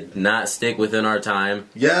again, we did not stick within our time.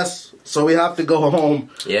 Yes, so we have to go home.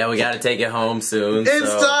 Yeah, we got to take it home soon.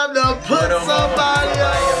 It's time to put somebody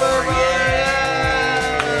over. Yeah.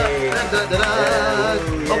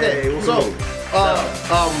 Okay, so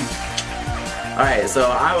alright, so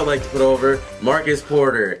I would like to put over Marcus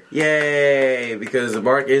Porter. Yay! Because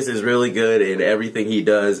Marcus is really good and everything he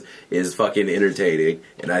does is fucking entertaining.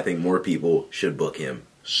 And I think more people should book him.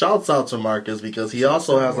 Shouts out to Marcus because he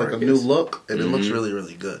also has like a new look and it looks really,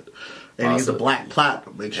 really good. And he's a black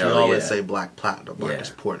platinum. Make sure you always say black platinum, Marcus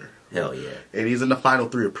Porter. Hell yeah. And he's in the final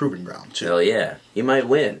 3 of Proving Ground too. Hell yeah. He might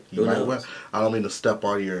win. He might win. I don't mean to step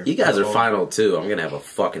on your... You guys are final 2. I'm gonna have a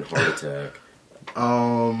fucking heart attack.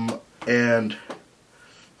 And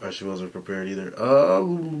she wasn't prepared either.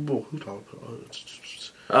 Who talked?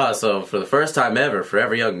 So for the first time ever,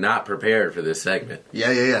 Forever Young not prepared for this segment.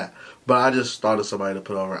 Yeah. But I just thought of somebody to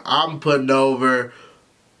put over. I'm putting over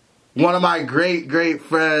one of my great, great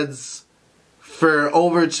friends for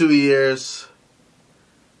over 2 years.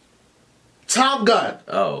 Top Gun.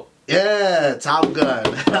 Oh. Yeah, Top Gun.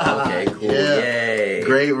 Okay, cool. Yeah. Yay.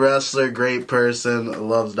 Great wrestler, great person,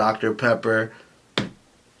 loves Dr. Pepper.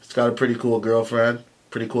 He's got a pretty cool girlfriend,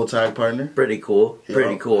 pretty cool tag partner. Pretty cool. Yep.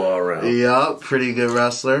 Pretty cool all around. Yep, pretty good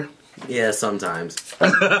wrestler. Yeah, sometimes.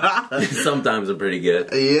 Sometimes I'm pretty good.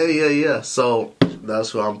 Yeah. So that's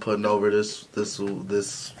who I'm putting over this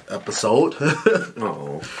episode.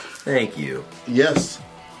 Oh, thank you. Yes.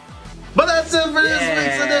 But that's it for this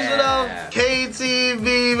week's edition of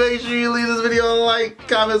KTV. Make sure you leave this video a like,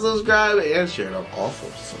 comment, subscribe, and share it on all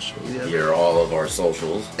social media. You're all of our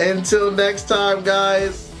socials. Until next time,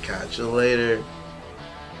 guys. Catch you later.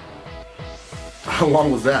 How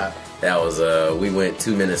long was that? That was, we went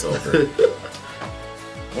 2 minutes over.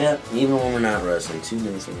 Yeah, even when we're not wrestling, 2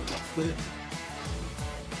 minutes over.